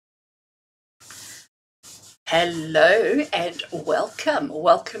Hello and welcome.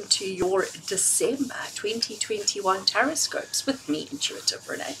 Welcome to your December 2021 TarotScopes with me, Intuitive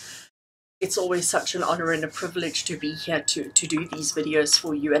Rene. It's always such an honor and a privilege to be here to do these videos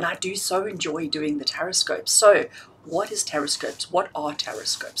for you, and I do so enjoy doing the TarotScopes. So what is TarotScopes? What are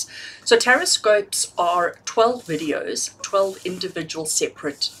TarotScopes? So TarotScopes are 12 videos, 12 individual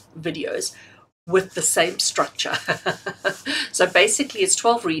separate videos with the same structure. So basically it's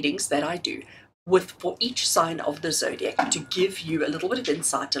 12 readings that I do for each sign of the zodiac to give you a little bit of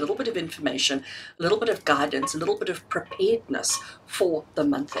insight, a little bit of information, a little bit of guidance, a little bit of preparedness for the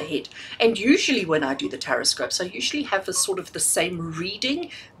month ahead. And usually when I do the TarotScopes, I usually have a sort of the same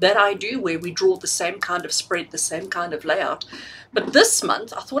reading that I do where we draw the same kind of spread, the same kind of layout. But this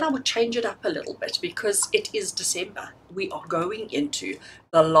month I thought I would change it up a little bit because it is December. We are going into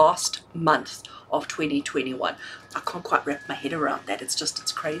the last month of 2021. I can't quite wrap my head around that.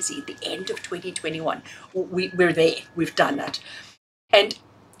 It's crazy. The end of 2021. We're there. We've done it. And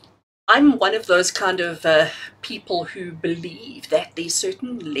I'm one of those kind of people who believe that there's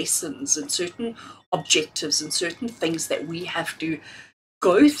certain lessons and certain objectives and certain things that we have to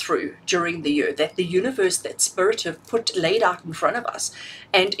go through during the year, that the universe, that spirit have laid out in front of us.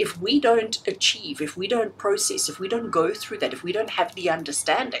 And if we don't achieve, if we don't process, if we don't go through that, if we don't have the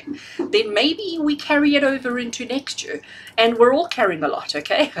understanding, then maybe we carry it over into next year. And we're all carrying a lot,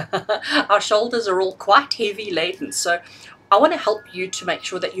 okay? Our shoulders are all quite heavy laden. So I want to help you to make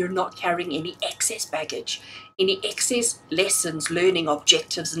sure that you're not carrying any excess baggage, any excess lessons, learning,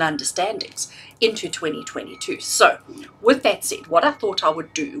 objectives and understandings into 2022. So with that said, what I thought I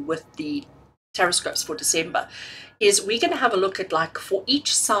would do with the TarotScopes for December is we're going to have a look at, like, for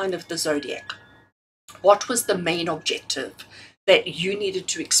each sign of the zodiac, what was the main objective that you needed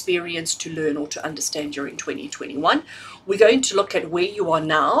to experience, to learn or to understand during 2021. We're going to look at where you are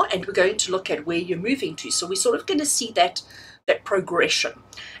now and we're going to look at where you're moving to. So we're sort of going to see that progression.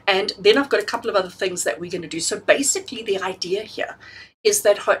 And then I've got a couple of other things that we're going to do. So basically the idea here is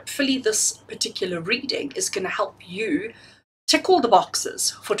that hopefully this particular reading is going to help you tick all the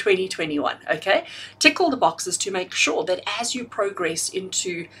boxes for 2021, okay? Tick all the boxes to make sure that as you progress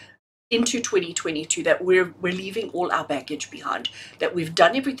into 2022, that we're leaving all our baggage behind, that we've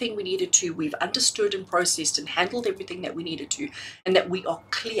done everything we needed to, we've understood and processed and handled everything that we needed to, and that we are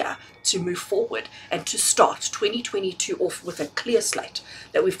clear to move forward and to start 2022 off with a clear slate,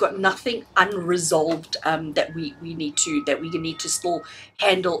 that we've got nothing unresolved that we need to still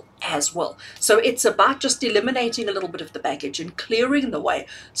handle as well. So it's about just eliminating a little bit of the baggage and clearing the way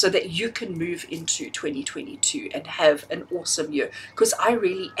so that you can move into 2022 and have an awesome year, because I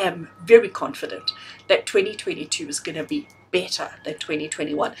really am very confident that 2022 is going to be better than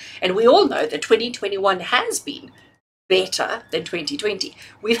 2021. And we all know that 2021 has been better than 2020.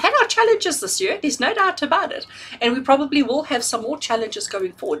 We've had our challenges this year, there's no doubt about it. And we probably will have some more challenges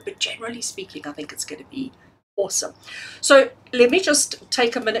going forward. But generally speaking, I think it's going to be awesome. So let me just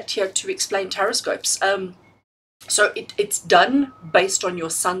take a minute here to explain TarotScopes. So it's done based on your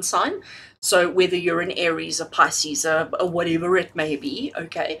sun sign. So whether you're an Aries, a Pisces, or whatever it may be,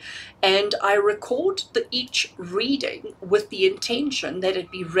 okay? And I record each reading with the intention that it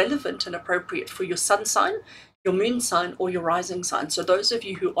be relevant and appropriate for your sun sign, your moon sign, or your rising sign. So those of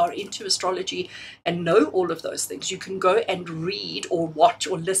you who are into astrology and know all of those things, you can go and read or watch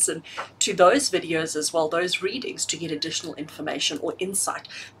or listen to those videos as well, those readings, to get additional information or insight.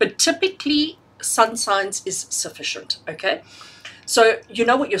 But typically sun signs is sufficient, okay? So you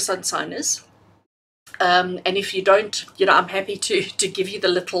know what your sun sign is. And if you don't, I'm happy to give you the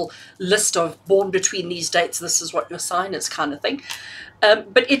little list of born between these dates, this is what your sign is, kind of thing.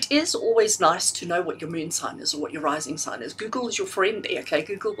 But it is always nice to know what your moon sign is or what your rising sign is. Google is your friend there, okay?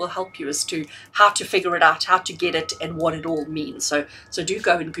 Google will help you as to how to figure it out, how to get it, and what it all means. So do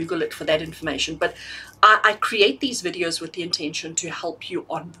go and Google it for that information. But I create these videos with the intention to help you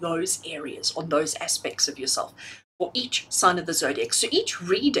on those areas, on those aspects of yourself, for each sign of the zodiac. So each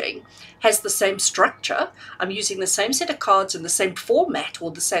reading has the same structure. I'm using the same set of cards in the same format or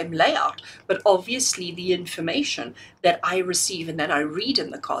the same layout, but obviously the information that I receive and that I read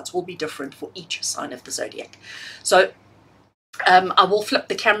in the cards will be different for each sign of the zodiac. So I will flip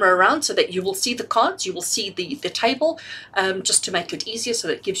the camera around so that you will see the cards, you will see the table, just to make it easier, so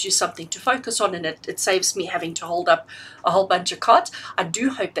that it gives you something to focus on, and it saves me having to hold up a whole bunch of cards. I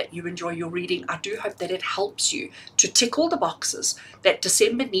do hope that you enjoy your reading. I do hope that it helps you to tick all the boxes that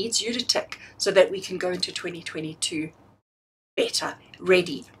December needs you to tick, so that we can go into 2022 better,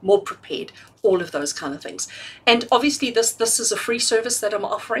 ready, more prepared, all of those kind of things. And obviously this is a free service that I'm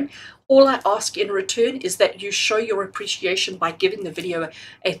offering. All I ask in return is that you show your appreciation by giving the video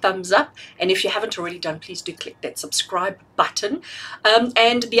a thumbs up. And if you haven't already done, please do click that subscribe button.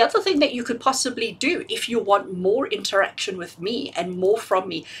 And the other thing that you could possibly do if you want more interaction with me and more from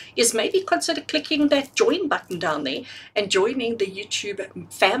me is maybe consider clicking that join button down there and joining the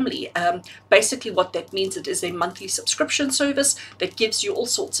YouTube family. Basically what that means, it is a monthly subscription service that gives you all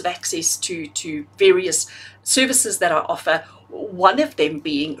sorts of access to various services that I offer, one of them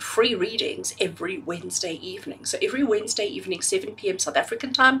being free readings every Wednesday evening. So every Wednesday evening, 7 p.m. South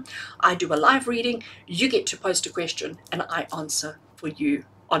African time, I do a live reading. You get to post a question and I answer for you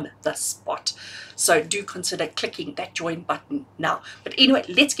on the spot. So do consider clicking that join button now. But anyway,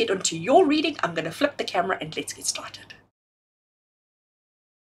 let's get onto your reading. I'm going to flip the camera and let's get started.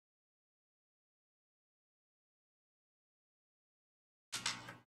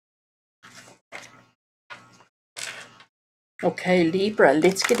 Okay, Libra,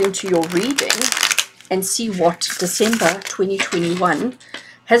 let's get into your reading and see what December 2021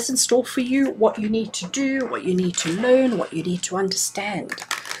 has in store for you, what you need to do, what you need to learn, what you need to understand.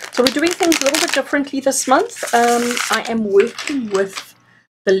 So we're doing things a little bit differently this month. I am working with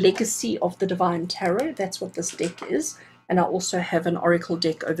the Legacy of the Divine Tarot. That's what this deck is. And I also have an Oracle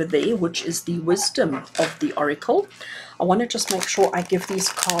deck over there, which is the Wisdom of the Oracle. I want to just make sure I give these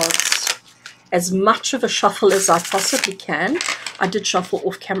cards as much of a shuffle as I possibly can. I did shuffle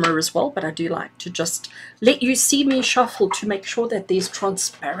off camera as well, but I do like to just let you see me shuffle to make sure that there's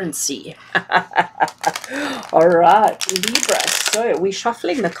transparency. All right, Libra. So we're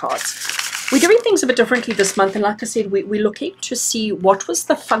shuffling the cards. We're doing things a bit differently this month, and like I said, we're looking to see what was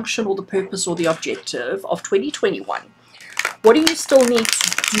the function or the purpose or the objective of 2021. What do you still need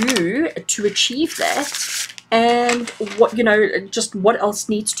to do to achieve that? And what, you know, just what else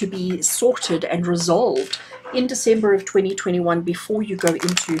needs to be sorted and resolved in December of 2021 before you go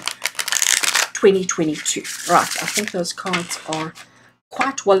into 2022. Right, I think those cards are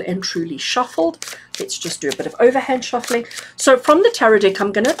quite well and truly shuffled. Let's just do a bit of overhand shuffling. So from the tarot deck,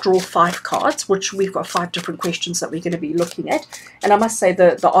 I'm going to draw 5 cards, which we've got 5 different questions that we're going to be looking at. And I must say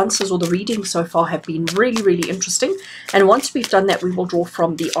the answers or the readings so far have been really, really interesting. And once we've done that, we will draw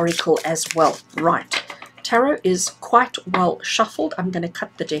from the Oracle as well. Right. Tarot is quite well shuffled. I'm going to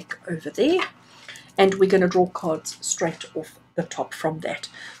cut the deck over there, and we're going to draw cards straight off the top from that.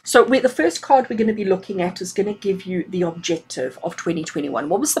 So the first card we're going to be looking at is going to give you the objective of 2021.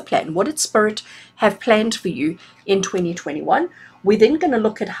 What was the plan? What did Spirit have planned for you in 2021? We're then going to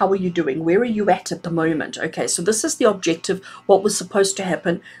look at how are you doing? Where are you at the moment? Okay, so this is the objective, what was supposed to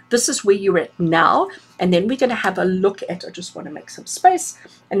happen. This is where you're at now. And then we're going to have a look at, I just want to make some space.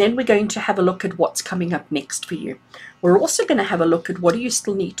 And then we're going to have a look at what's coming up next for you. We're also going to have a look at what do you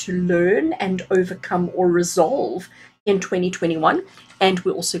still need to learn and overcome or resolve in 2021. And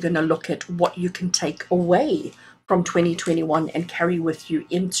we're also going to look at what you can take away from 2021 and carry with you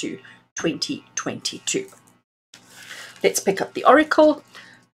into 2022. Let's pick up the Oracle.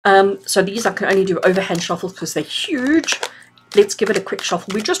 So these I can only do overhand shuffles because they're huge. Let's give it a quick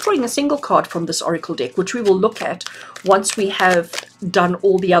shuffle. We're just drawing a single card from this Oracle deck, which we will look at once we have done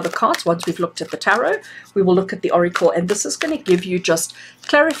all the other cards. Once we've looked at the tarot, we will look at the Oracle, and this is going to give you just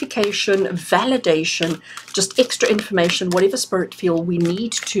clarification, validation, just extra information, whatever Spirit feel we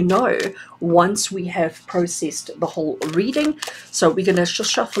need to know once we have processed the whole reading. So we're going to just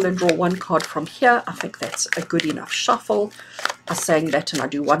shuffle and draw one card from here. I think that's a good enough shuffle. I'm saying that, and I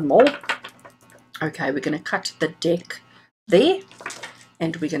do one more. Okay, we're going to cut the deck there,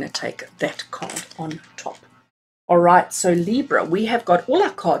 and we're going to take that card on top. All right, so Libra, we have got all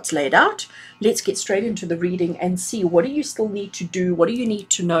our cards laid out. Let's get straight into the reading and see what do you still need to do, what do you need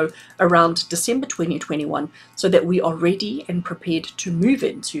to know around December 2021 so that we are ready and prepared to move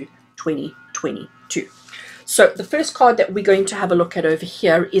into 2022. So the first card that we're going to have a look at over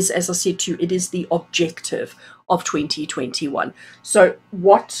here is, as I said to you, it is the objective of 2021. So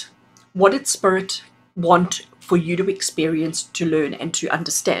what did Spirit want for you to experience, to learn, and to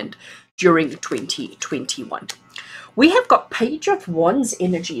understand during 2021? We have got Page of Wands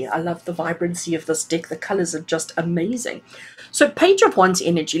energy. I love the vibrancy of this deck. The colors are just amazing. So Page of Wands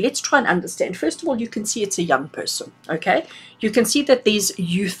energy, let's try and understand. First of all, you can see it's a young person, okay? You can see that there's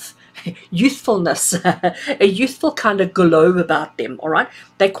youthfulness, a youthful kind of glow about them, all right?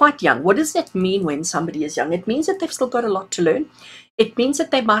 They're quite young. What does that mean when somebody is young? It means that they've still got a lot to learn. It means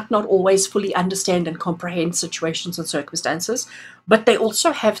that they might not always fully understand and comprehend situations and circumstances, but they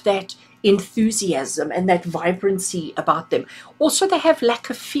also have that enthusiasm and that vibrancy about them. Also, they have lack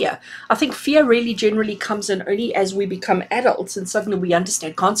of fear. I think fear really generally comes in only as we become adults and suddenly we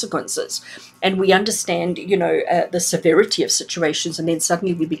understand consequences and we understand, the severity of situations, and then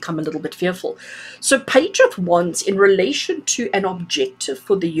suddenly we become a little bit fearful. So Page of Wands in relation to an objective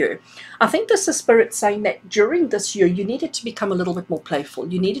for the year, I think this is Spirit saying that during this year you needed to become a little bit more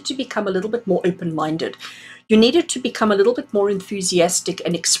playful, you needed to become a little bit more open-minded, you needed to become a little bit more enthusiastic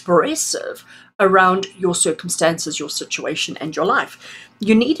and expressive around your circumstances, your situation, and your life.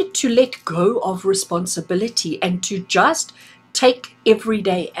 You needed to let go of responsibility and to just take every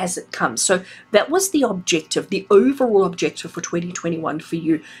day as it comes. So that was the objective, the overall objective for 2021 for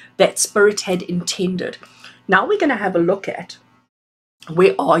you that Spirit had intended. Now we're going to have a look at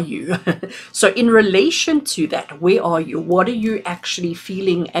where are you? So in relation to that, where are you? What are you actually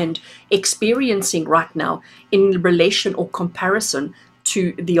feeling and experiencing right now in relation or comparison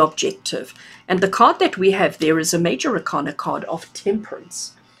to the objective? And the card that we have there is a major arcana card of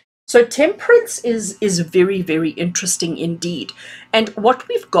Temperance. So Temperance is very, very interesting indeed. And what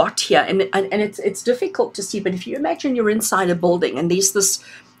we've got here, and it's difficult to see, but if you imagine you're inside a building and there's this,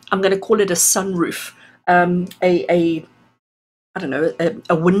 I'm going to call it a sunroof, I don't know,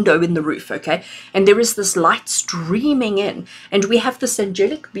 a window in the roof, okay? And there is this light streaming in, and we have this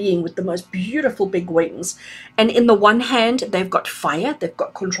angelic being with the most beautiful big wings. And in the one hand, they've got fire, they've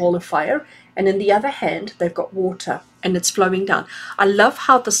got control of fire, and in the other hand, they've got water, and it's flowing down. I love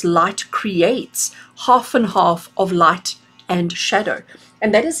how this light creates half and half of light and shadow.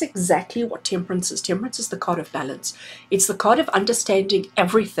 And that is exactly what Temperance is. Temperance is the card of balance. It's the card of understanding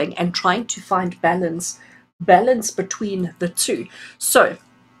everything and trying to find balance between the two. So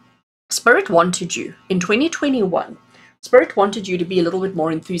Spirit wanted you in 2021. Spirit wanted you to be a little bit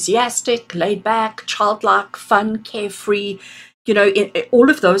more enthusiastic, laid back, childlike, fun, carefree, in all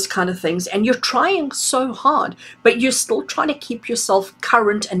of those kind of things. And you're trying so hard, but you're still trying to keep yourself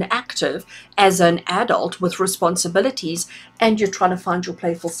current and active as an adult with responsibilities, and you're trying to find your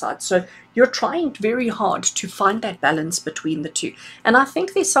playful side. So you're trying very hard to find that balance between the two. And I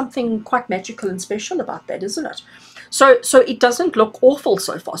think there's something quite magical and special about that, isn't it? So it doesn't look awful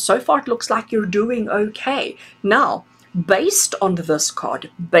so far. So far it looks like you're doing okay. Now, based on this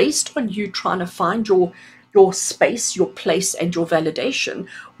card, based on you trying to find your space, your place, and your validation,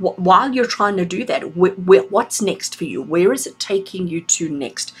 while you're trying to do that, what's next for you? Where is it taking you to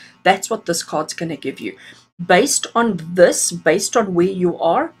next? That's what this card's going to give you. Based on this, based on where you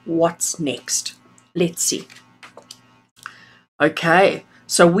are, what's next? Let's see. Okay,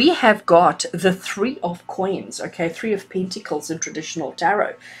 so we have got the Three of Coins, okay, Three of Pentacles in traditional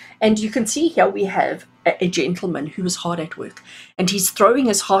tarot. And you can see here we have a gentleman who is hard at work, and he's throwing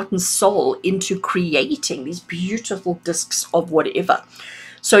his heart and soul into creating these beautiful discs of whatever.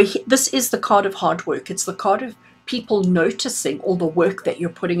 So this is the card of hard work. It's the card of people noticing all the work that you're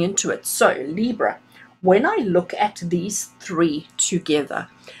putting into it. So Libra, when I look at these three together,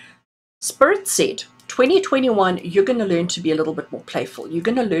 Spirit said 2021, you're going to learn to be a little bit more playful. You're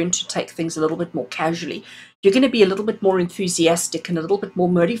going to learn to take things a little bit more casually. You're going to be a little bit more enthusiastic and a little bit more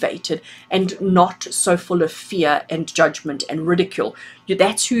motivated and not so full of fear and judgment and ridicule.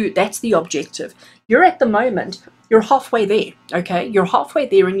 That's the objective. You're at the moment, you're halfway there, okay? You're halfway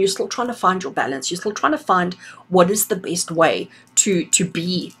there and you're still trying to find your balance. You're still trying to find what is the best way to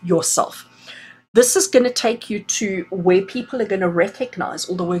be yourself. This is going to take you to where people are going to recognize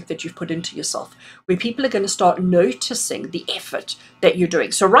all the work that you've put into yourself, where people are going to start noticing the effort that you're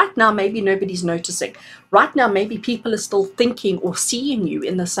doing. So right now, maybe nobody's noticing. Right now, maybe people are still thinking or seeing you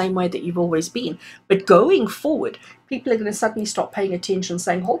in the same way that you've always been. But going forward, people are going to suddenly start paying attention,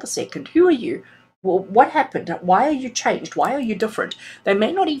 saying, hold a second, who are you? Well, what happened? Why are you changed? Why are you different? They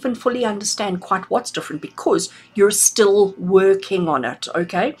may not even fully understand quite what's different because you're still working on it,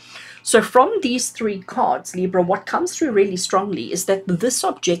 okay? So from these three cards, Libra, what comes through really strongly is that this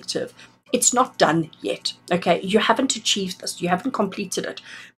objective, it's not done yet, okay? You haven't achieved this. You haven't completed it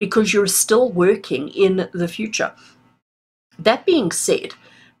because you're still working in the future. That being said,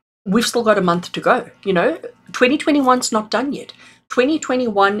 we've still got a month to go, 2021's not done yet.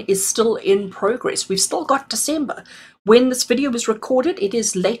 2021 is still in progress. We've still got December. When this video was recorded, it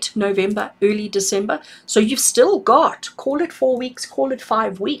is late November, early December. So you've still got, call it 4 weeks, call it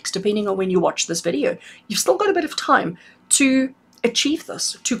 5 weeks, depending on when you watch this video. You've still got a bit of time to achieve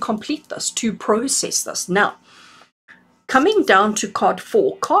this, to complete this, to process this. Now, coming down to card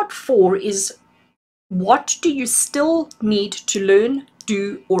 4. Card 4 is, what do you still need to learn,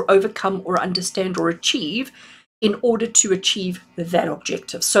 do, or overcome, or understand, or achieve in order to achieve that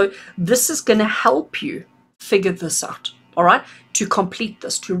objective? So this is going to help you figure this out. All right, to complete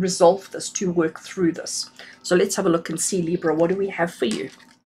this, to resolve this, to work through this. So let's have a look and see, Libra, what do we have for you?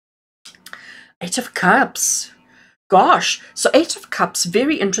 Eight of Cups. Gosh, so Eight of Cups,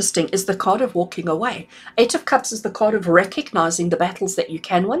 very interesting, is the card of walking away. Eight of Cups is the card of recognizing the battles that you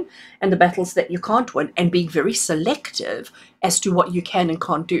can win and the battles that you can't win, and being very selective as to what you can and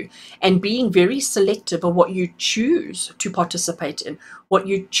can't do, and being very selective of what you choose to participate in, what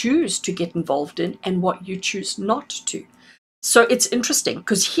you choose to get involved in, and what you choose not to. So it's interesting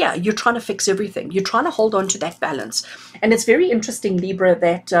because here you're trying to fix everything. You're trying to hold on to that balance. And it's very interesting, Libra,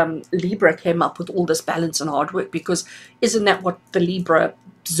 that Libra came up with all this balance and hard work, because isn't that what the Libra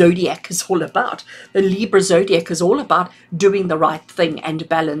zodiac is all about? The Libra zodiac is all about doing the right thing and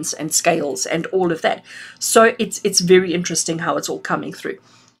balance and scales and all of that. So it's very interesting how it's all coming through.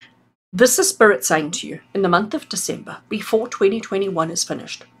 This is Spirit saying to you, in the month of December, before 2021 is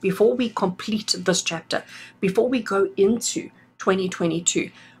finished, before we complete this chapter, before we go into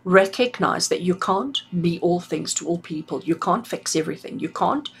 2022, recognize that you can't be all things to all people. You can't fix everything. You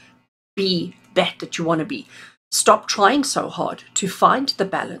can't be that you want to be. Stop trying so hard to find the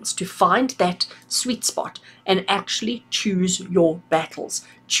balance, to find that sweet spot, and actually choose your battles.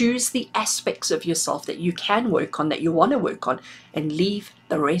 Choose the aspects of yourself that you can work on, that you want to work on, and leave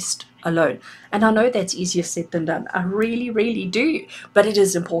the rest alone. And I know that's easier said than done. I really, really do. But it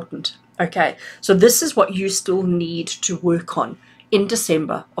is important. Okay. So this is what you still need to work on in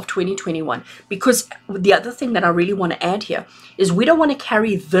December of 2021. Because the other thing that I really want to add here is we don't want to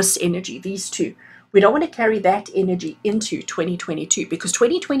carry this energy, these two. We don't want to carry that energy into 2022, because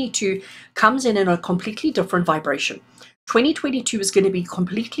 2022 comes in a completely different vibration. 2022 is going to be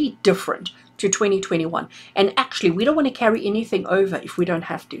completely different to 2021. And actually, we don't want to carry anything over if we don't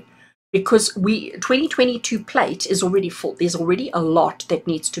have to, because 2022 plate is already full. There's already a lot that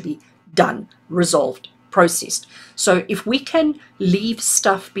needs to be done, resolved, processed. So if we can leave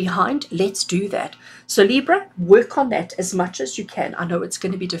stuff behind, let's do that. So Libra, work on that as much as you can. I know it's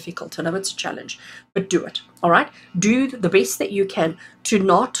going to be difficult. I know it's a challenge, but do it. All right. Do the best that you can to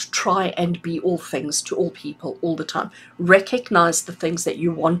not try and be all things to all people all the time. Recognize the things that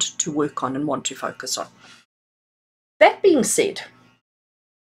you want to work on and want to focus on. That being said,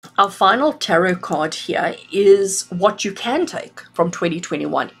 our final tarot card here is what you can take from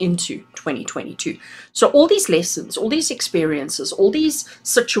 2021 into 2022. So all these lessons, all these experiences, all these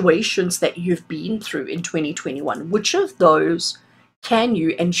situations that you've been through in 2021, which of those can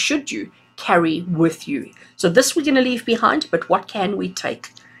you and should you carry with you? So this we're going to leave behind, but what can we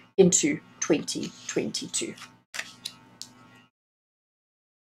take into 2022?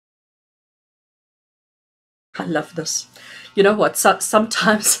 I love this. You know what?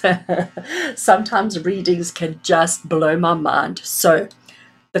 Sometimes, sometimes readings can just blow my mind. So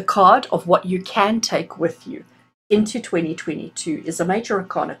the card of what you can take with you into 2022 is a major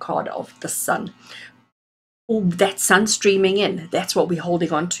arcana card of the sun. Oh, that sun streaming in. That's what we're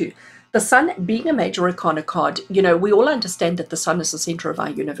holding on to. The sun being a major arcana card, you know, we all understand that the sun is the center of our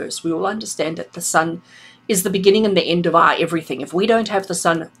universe. We all understand that the sun is the beginning and the end of our everything. If we don't have the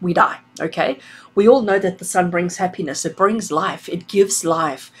sun, we die, okay? We all know that the sun brings happiness. It brings life. It gives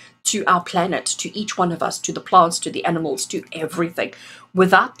life to our planet, to each one of us, to the plants, to the animals, to everything.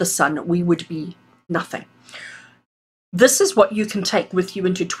 Without the sun, we would be nothing. This is what you can take with you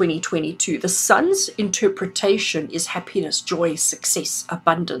into 2022. The sun's interpretation is happiness, joy, success,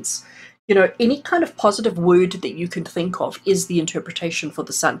 abundance. You know, any kind of positive word that you can think of is the interpretation for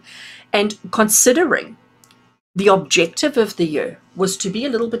the sun. And considering the objective of the year was to be a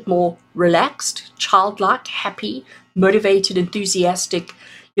little bit more relaxed, childlike, happy, motivated, enthusiastic,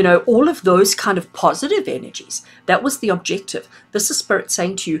 you know, all of those kind of positive energies. That was the objective. This is Spirit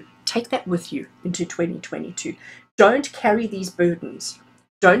saying to you, take that with you into 2022. Don't carry these burdens.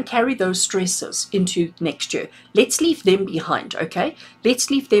 Don't carry those stresses into next year. Let's leave them behind, okay? Let's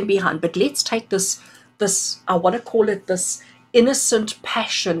leave them behind, but let's take this, I want to call it this innocent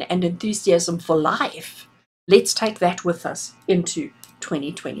passion and enthusiasm for life. Let's take that with us into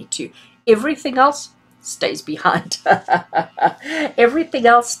 2022. Everything else stays behind. Everything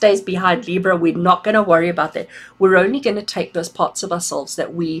else stays behind, Libra. We're not going to worry about that. We're only going to take those parts of ourselves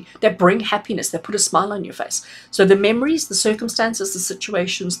that bring happiness, that put a smile on your face. So the memories, the circumstances, the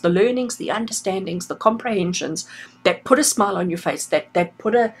situations, the learnings, the understandings, the comprehensions that put a smile on your face, that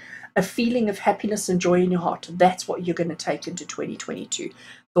put a feeling of happiness and joy in your heart, that's what you're going to take into 2022.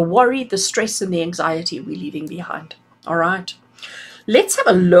 The worry, the stress, and the anxiety we're leaving behind. All right. Let's have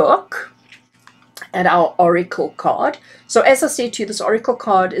a look at our oracle card. So as I said to you, this oracle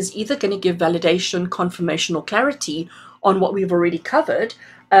card is either going to give validation, confirmation, or clarity on what we've already covered.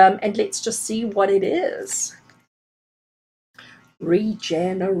 And let's just see what it is.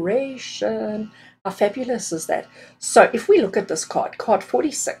 Regeneration. How fabulous is that? So if we look at this card, card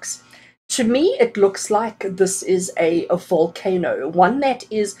 46, to me it looks like this is a volcano, one that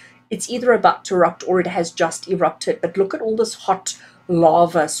is, it's either about to erupt or it has just erupted. But look at all this hot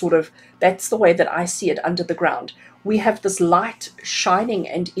lava, sort of, that's the way that I see it under the ground. We have this light shining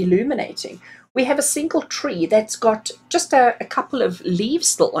and illuminating. We have a single tree that's got just a couple of leaves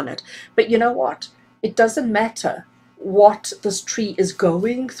still on it. But you know what? It doesn't matter what this tree is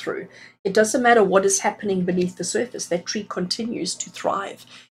going through. It doesn't matter what is happening beneath the surface. That tree continues to thrive.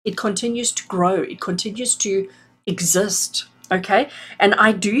 It continues to grow. It continues to exist. Okay? And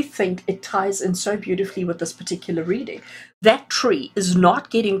I do think it ties in so beautifully with this particular reading. That tree is not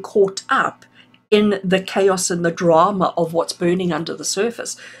getting caught up in the chaos and the drama of what's burning under the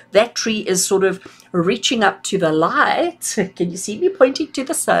surface. That tree is sort of reaching up to the light. Can you see me pointing to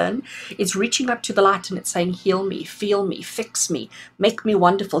the sun? It's reaching up to the light and it's saying, heal me, feel me, fix me, make me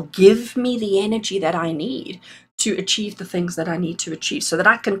wonderful, give me the energy that I need to achieve the things that I need to achieve so that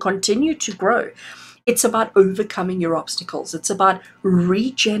I can continue to grow. It's about overcoming your obstacles. It's about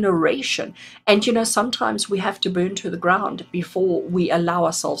regeneration. And you know, sometimes we have to burn to the ground before we allow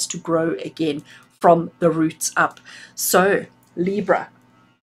ourselves to grow again from the roots up. So Libra,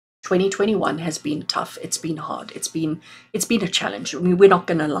 2021 has been tough. It's been hard. It's been a challenge. I mean, we're not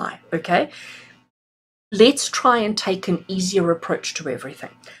going to lie, okay? Let's try and take an easier approach to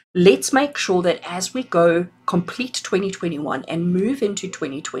everything. Let's make sure that as we go complete 2021 and move into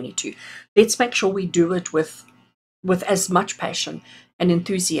 2022, let's make sure we do it with as much passion and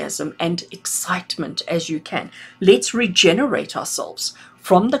enthusiasm and excitement as you can. Let's regenerate ourselves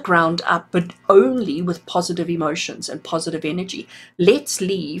from the ground up, but only with positive emotions and positive energy. Let's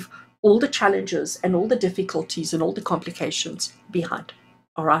leave all the challenges and all the difficulties and all the complications behind.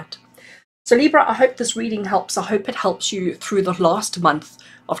 All right. So Libra, I hope this reading helps. I hope it helps you through the last month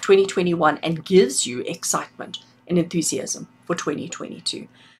of 2021 and gives you excitement and enthusiasm for 2022.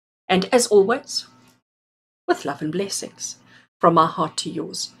 And as always, with love and blessings from my heart to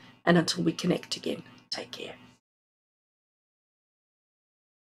yours. And until we connect again, take care.